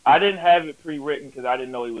 I didn't have it pre-written because I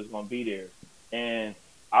didn't know he was going to be there. And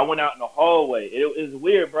I went out in the hallway. It was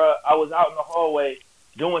weird, bro. I was out in the hallway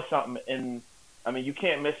doing something, and, I mean, you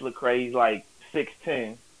can't miss Lecrae. He's like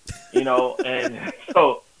 6'10", you know. And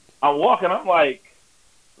so I'm walking. I'm like,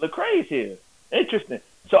 Lecrae's here. Interesting.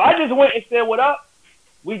 So I just went and said, what up?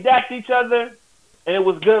 We dacked each other. And it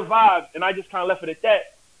was good vibes, and I just kind of left it at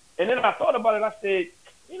that. And then I thought about it. I said,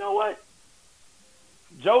 you know what?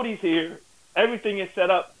 Jody's here. Everything is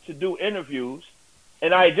set up to do interviews.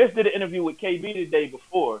 And I just did an interview with KB the day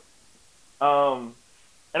before. And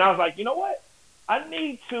I was like, you know what? I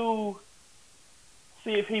need to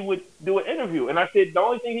see if he would do an interview. And I said, the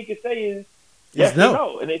only thing he could say is yes or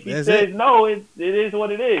no. And if he says no, it is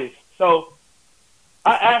what it is. So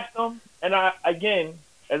I asked him, and again,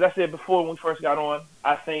 as I said before when we first got on,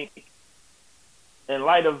 I think in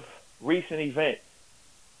light of recent events,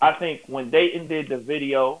 I think when Dayton did the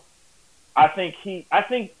video,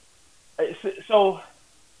 so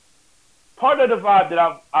part of the vibe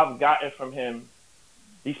that I've gotten from him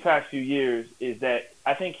these past few years is that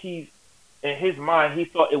I think in his mind, he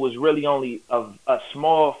thought it was really only a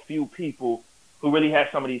small few people who really had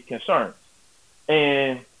some of these concerns.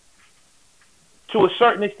 And to a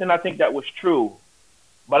certain extent, I think that was true.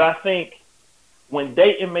 But I think when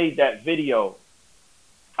Dayton made that video,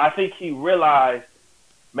 I think he realized,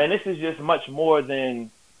 man, this is just much more than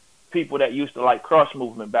people that used to like cross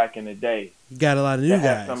movement back in the day. You got a lot of new that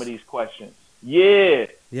guys. Have some of these questions. Yeah.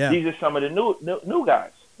 Yeah. These are some of the new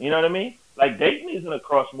guys. You know what I mean? Like Dayton isn't a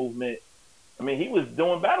cross movement. I mean, he was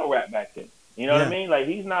doing battle rap back then. You know what I mean? Like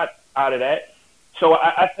he's not out of that. So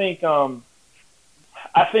I think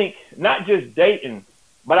not just Dayton,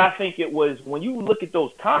 but I think it was when you look at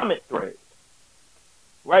those comment threads,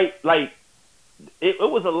 right? Like it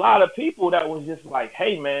was a lot of people that was just like,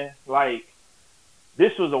 hey man, like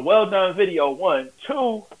this was a well done video. 1,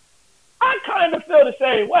 2, I kind of feel the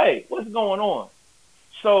same way. What's going on?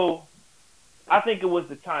 So I think it was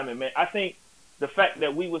the timing, man. I think the fact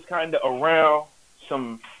that we was kind of around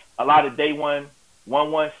a lot of Day One,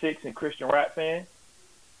 116 and Christian rap fans,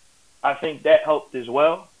 I think that helped as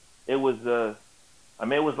well. It was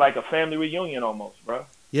it was like a family reunion almost, bro.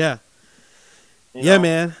 Yeah. You yeah, know?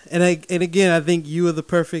 man. And again, I think you were the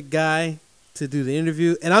perfect guy to do the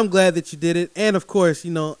interview, and I'm glad that you did it. And of course,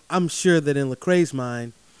 I'm sure that in Lecrae's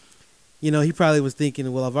mind, he probably was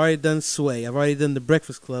thinking, well, I've already done Sway, I've already done the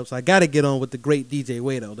Breakfast Club, so I got to get on with the great DJ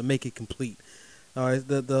Wado to make it complete. All right,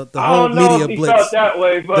 the whole media blitz, that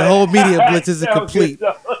way, but the whole media blitz isn't complete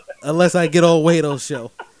unless I get on Wado's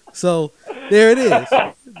show. So there it is.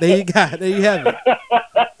 There you have it.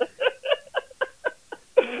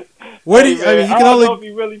 Where do you? I mean, you I can don't only. know if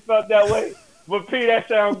you really felt that way, but P, that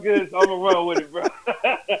sounds good. So I'm gonna run with it, bro.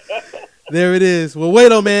 There it is. Well,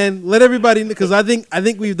 Wado, man, let everybody know, because I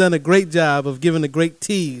think we've done a great job of giving a great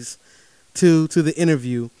tease to the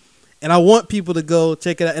interview, and I want people to go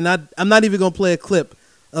check it out. And I'm not even gonna play a clip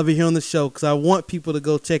of it here on the show because I want people to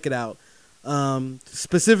go check it out.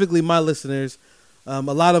 Specifically, my listeners, a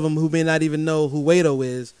lot of them who may not even know who Wado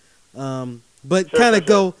is, but kind of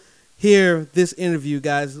go hear this interview,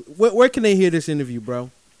 guys. Where can they hear this interview, bro?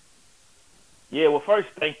 Yeah, well, first,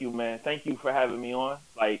 thank you, man. Thank you for having me on.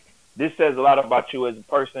 Like, this says a lot about you as a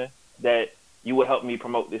person that you would help me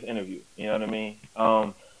promote this interview. You know what I mean?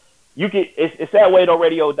 It's at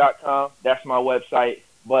WadoRadio.com. That's my website.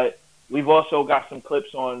 But we've also got some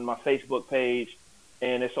clips on my Facebook page,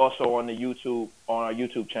 and it's also on our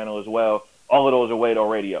YouTube channel as well. All of those are Wado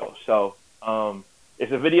Radio. So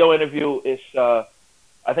it's a video interview. It's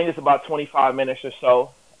I think it's about 25 minutes or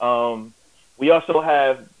so. We also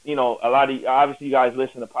have, a lot of, obviously you guys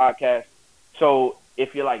listen to podcasts. So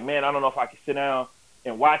if you're like, man, I don't know if I can sit down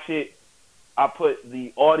and watch it, I put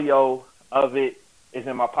the audio of it is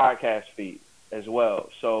in my podcast feed as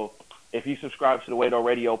well. So if you subscribe to the Wado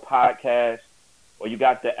Radio podcast or you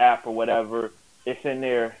got the app or whatever, it's in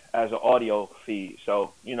there as an audio feed.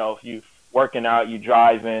 So, if you working out, you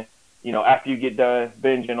driving, after you get done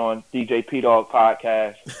binging on DJ P Dog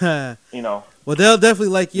podcast, Well, they'll definitely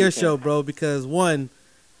like your show, bro, because one,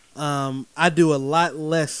 I do a lot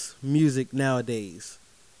less music nowadays.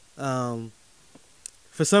 For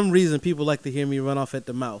some reason, people like to hear me run off at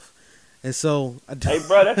the mouth, and so I do. Hey,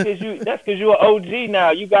 bro, that's because you're an OG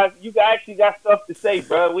now. You actually got stuff to say,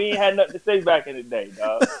 bro. We ain't had nothing to say back in the day,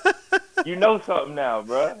 dog. You know something now,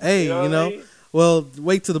 bro. Hey, what I mean? Well,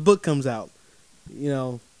 wait till the book comes out.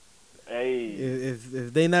 Hey,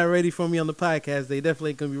 if they not ready for me on the podcast, they definitely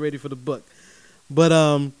ain't gonna be ready for the book. But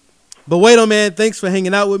Wado, man, thanks for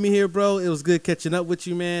hanging out with me here, bro. It was good catching up with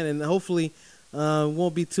you, man, and hopefully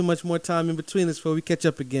won't be too much more time in between us before we catch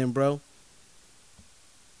up again, bro.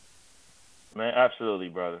 Man, absolutely,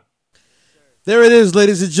 brother. There it is,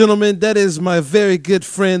 ladies and gentlemen. That is my very good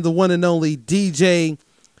friend, the one and only DJ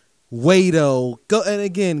Wado. Go, and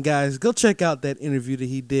again, guys, go check out that interview that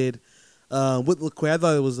he did with Lecrae. I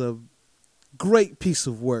thought it was a great piece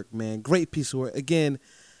of work, man. Great piece of work. Again,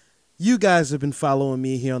 you guys have been following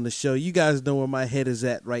me here on the show. You guys know where my head is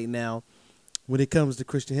at right now when it comes to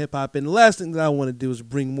Christian hip hop. And the last thing that I want to do is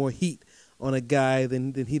bring more heat on a guy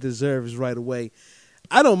than he deserves right away.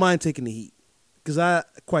 I don't mind taking the heat because I,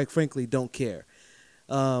 quite frankly, don't care.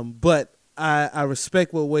 But I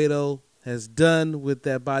respect what Wado has done with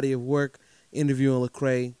that body of work, interviewing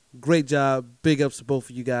Lecrae. Great job. Big ups to both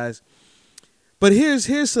of you guys. But here's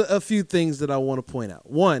a few things that I want to point out.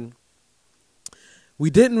 One, we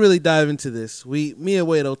didn't really dive into this. Me and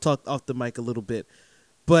Wado talked off the mic a little bit,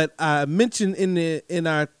 but I mentioned in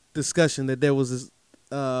our discussion that there was this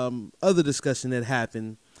other discussion that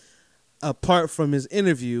happened apart from his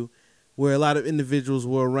interview, where a lot of individuals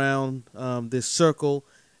were around this circle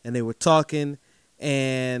and they were talking,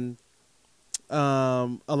 and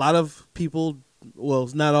a lot of people, well,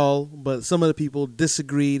 not all, but some of the people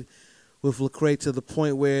disagreed with Lecrae to the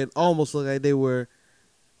point where it almost looked like they were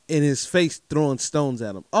in his face throwing stones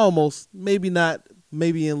at him. Almost, maybe not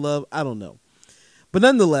maybe in love. I don't know. But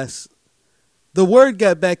nonetheless, the word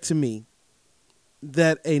got back to me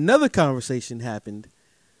that another conversation happened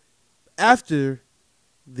after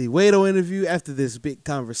the Wado interview, after this big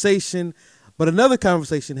conversation. But another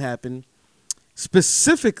conversation happened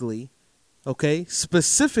specifically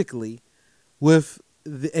with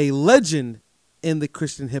a legend in the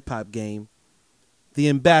Christian hip-hop game, the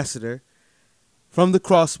Ambassador from the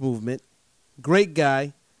Cross Movement. Great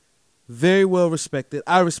guy, very well respected.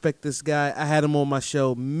 I respect this guy. I had him on my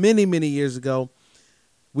show many, many years ago.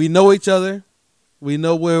 We know each other. We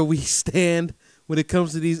know where we stand when it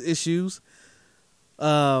comes to these issues.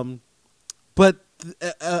 But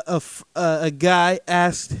a guy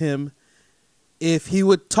asked him if he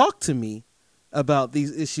would talk to me about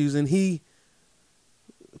these issues, and he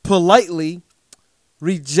politely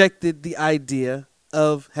rejected the idea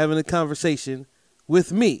of having a conversation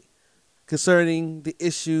with me concerning the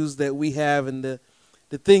issues that we have and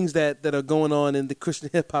the things that are going on in the Christian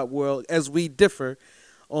hip-hop world as we differ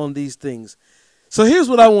on these things. So here's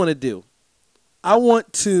what I want to do. I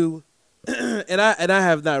want to, and I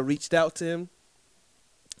have not reached out to him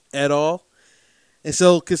at all. And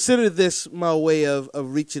so consider this my way of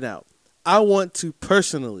reaching out. I want to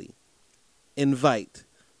personally invite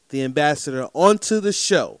the Ambassador onto this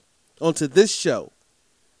show,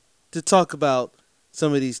 to talk about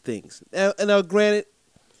some of these things. Now, granted,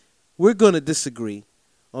 we're going to disagree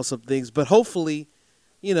on some things, but hopefully,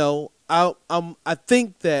 I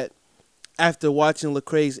think that after watching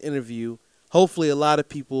Lecrae's interview, hopefully a lot of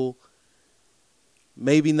people,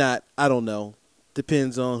 maybe not, I don't know,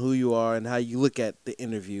 depends on who you are and how you look at the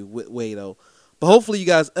interview with Wado, but hopefully you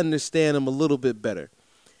guys understand him a little bit better.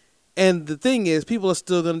 And the thing is, people are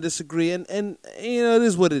still going to disagree, and it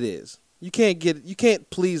is what it is. You can't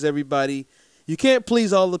please everybody. You can't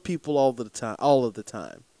please all the people all of the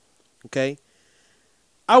time. Okay?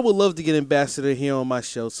 I would love to get Ambassador here on my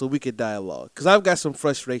show so we could dialogue, because I've got some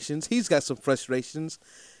frustrations. He's got some frustrations,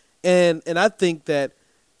 and I think that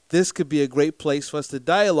this could be a great place for us to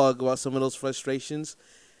dialogue about some of those frustrations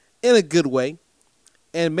in a good way,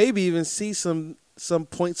 and maybe even see some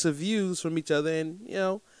points of views from each other,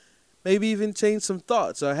 and maybe even change some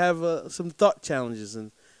thoughts or have some thought challenges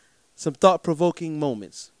and some thought-provoking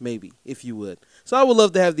moments, maybe, if you would. So I would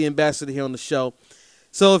love to have the Ambassador here on the show.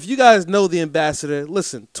 So if you guys know the Ambassador,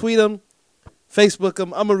 listen, tweet him, Facebook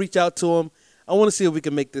him. I'm going to reach out to him. I want to see if we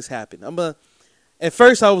can make this happen. At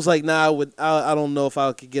first I was like, nah, I don't know if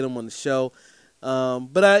I could get him on the show.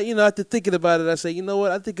 But after thinking about it, I say, you know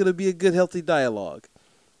what? I think it'll be a good, healthy dialogue.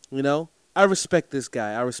 I respect this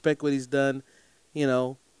guy. I respect what he's done,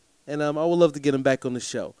 and I would love to get him back on the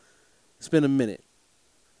show. It's been a minute.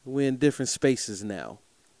 We're in different spaces now.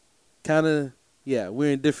 We're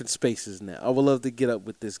in different spaces now. I would love to get up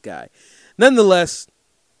with this guy. Nonetheless,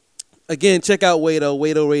 again, check out Wado,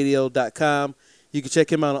 WadoRadio.com. You can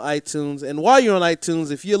check him out on iTunes. And while you're on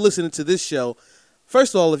iTunes, if you're listening to this show,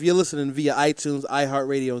 first of all, if you're listening via iTunes,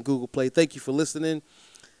 iHeartRadio, and Google Play, thank you for listening.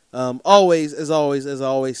 Always, as I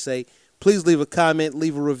always say, please leave a comment,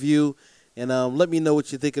 leave a review, and let me know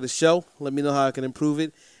what you think of the show. Let me know how I can improve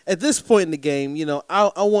it. At this point in the game,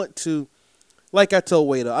 I want to, like I told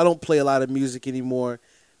Wado, I don't play a lot of music anymore.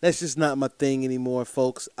 That's just not my thing anymore,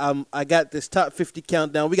 folks. I got this top 50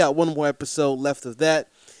 countdown. We got one more episode left of that.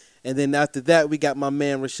 And then after that, we got my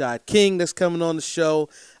man Rashad King that's coming on the show.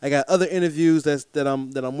 I got other interviews that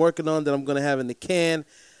I'm working on that I'm going to have in the can.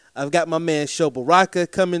 I've got my man Sho Baraka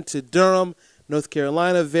coming to Durham, North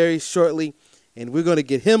Carolina very shortly. And we're going to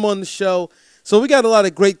get him on the show. So we got a lot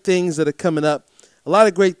of great things that are coming up. A lot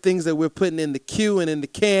of great things that we're putting in the queue and in the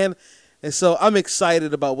can. And so I'm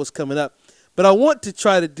excited about what's coming up. But I want to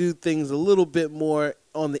try to do things a little bit more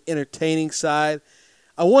on the entertaining side.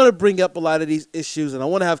 I want to bring up a lot of these issues and I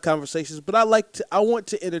want to have conversations, but I want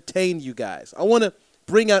to entertain you guys. I want to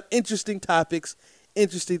bring out interesting topics,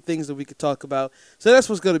 interesting things that we could talk about. So that's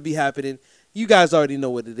what's going to be happening. You guys already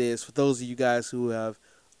know what it is for those of you guys who have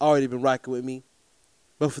already been rocking with me.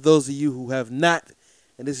 But for those of you who have not,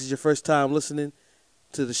 and this is your first time listening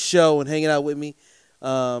to the show and hanging out with me,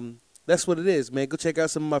 that's what it is, man. Go check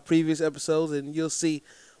out some of my previous episodes and you'll see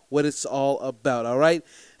what it's all about, all right?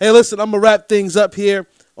 Hey, listen, I'm going to wrap things up here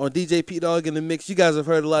on DJ P Dog in the Mix. You guys have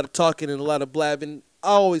heard a lot of talking and a lot of blabbing. I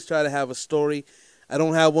always try to have a story. I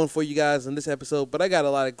don't have one for you guys in this episode, but I got a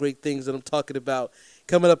lot of great things that I'm talking about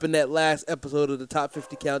coming up in that last episode of the Top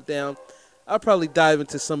 50 Countdown. I'll probably dive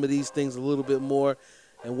into some of these things a little bit more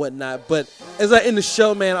and whatnot. But as I end the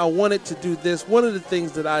show, man, I wanted to do this. One of the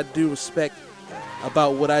things that I do respect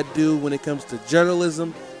about what I do when it comes to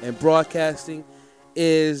journalism and broadcasting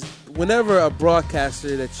is whenever a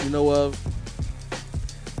broadcaster that you know of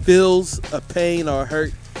feels a pain or a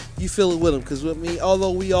hurt, you feel it with them. Because with me,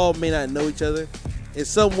 although we all may not know each other, in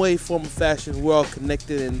some way, form, or fashion, we're all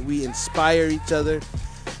connected and we inspire each other.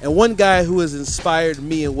 And one guy who has inspired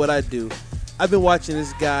me in what I do, I've been watching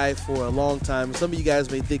this guy for a long time. Some of you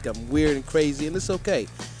guys may think I'm weird and crazy, and it's okay.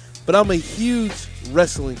 But I'm a huge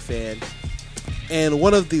wrestling fan. And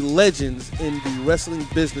one of the legends in the wrestling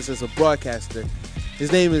business as a broadcaster,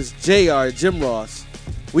 his name is JR, Jim Ross.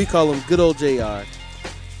 We call him good old JR.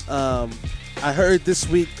 I heard this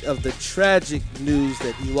week of the tragic news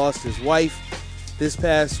that he lost his wife this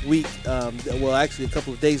past week, actually a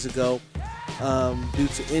couple of days ago, due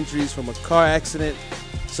to injuries from a car accident.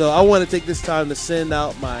 So I want to take this time to send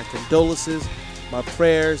out my condolences, my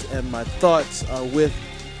prayers, and my thoughts are with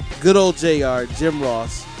good old JR, Jim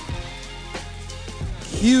Ross.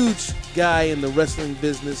 Huge guy in the wrestling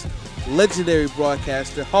business, legendary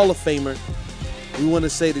broadcaster, Hall of Famer. We want to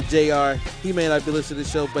say to JR, he may not be listening to the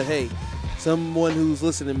show, but hey, someone who's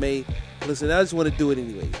listening may listen. I just want to do it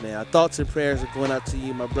anyways, man. Our thoughts and prayers are going out to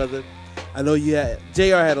you, my brother. I know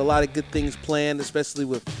JR had a lot of good things planned, especially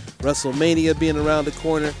with WrestleMania being around the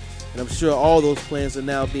corner, and I'm sure all those plans are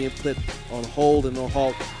now being put on hold and on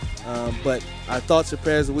halt. But our thoughts and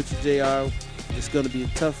prayers are with you, JR. It's going to be a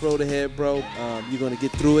tough road ahead, bro. You're going to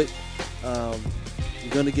get through it.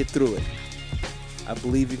 You're going to get through it. I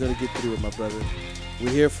believe you're going to get through it, my brother.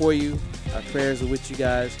 We're here for you. Our prayers are with you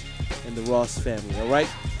guys and the Ross family, all right?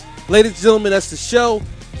 Ladies and gentlemen, that's the show,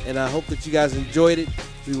 and I hope that you guys enjoyed it.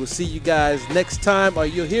 We will see you guys next time, or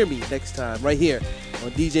you'll hear me next time, right here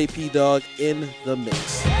on DJ P Dog in the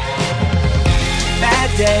Mix. Bad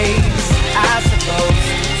days, I suppose.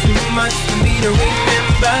 Too much for me to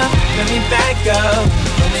remember. Let me back up,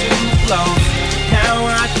 I'm too close. Now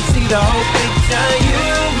I can see the whole picture. You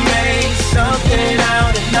made something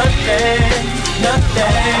out of nothing,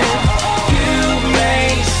 nothing. You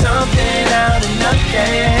made something out of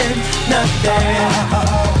nothing, nothing.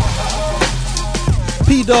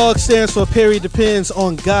 P-Dog stands for Perry Depends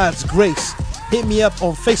on God's Grace. Hit me up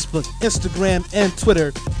on Facebook, Instagram, and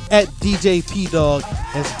Twitter at DJ P-Dog.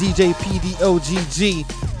 That's DJPDOGG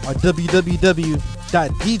or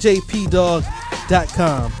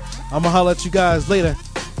www.djpdog.com. I'm going to holler at you guys later.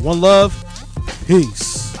 One love. Peace.